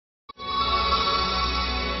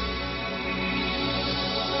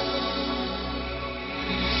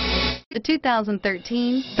The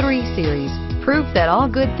 2013 3 Series. Proof that all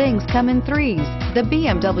good things come in threes. The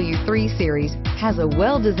BMW 3 Series has a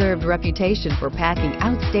well-deserved reputation for packing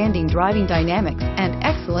outstanding driving dynamics and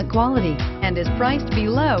excellent quality, and is priced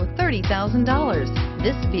below $30,000.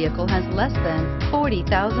 This vehicle has less than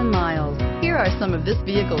 40,000 miles. Here are some of this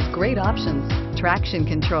vehicle's great options: traction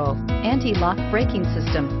control, anti-lock braking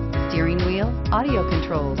system, steering wheel audio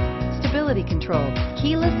controls, stability control,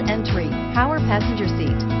 keyless entry, power passenger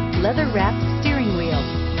seat, leather-wrapped steering wheel,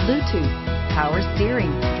 Bluetooth, power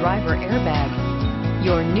steering, driver airbag.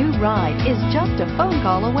 Your new ride is just a phone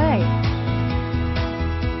call away.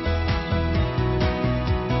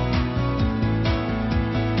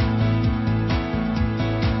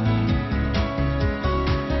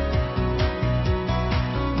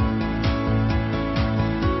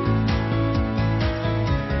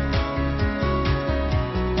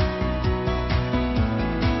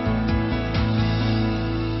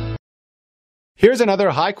 Here's another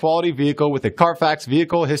high-quality vehicle with a Carfax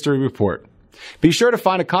Vehicle History Report. Be sure to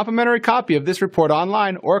find a complimentary copy of this report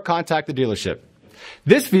online or contact the dealership.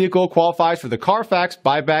 This vehicle qualifies for the Carfax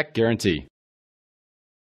Buyback Guarantee.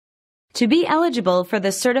 To be eligible for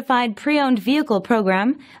the Certified Pre-Owned Vehicle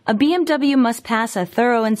Program, a BMW must pass a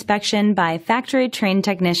thorough inspection by factory-trained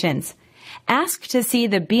technicians. Ask to see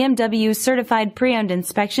the BMW Certified Pre-Owned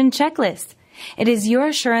Inspection Checklist. It is your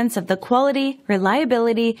assurance of the quality,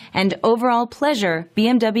 reliability, and overall pleasure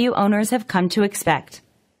BMW owners have come to expect.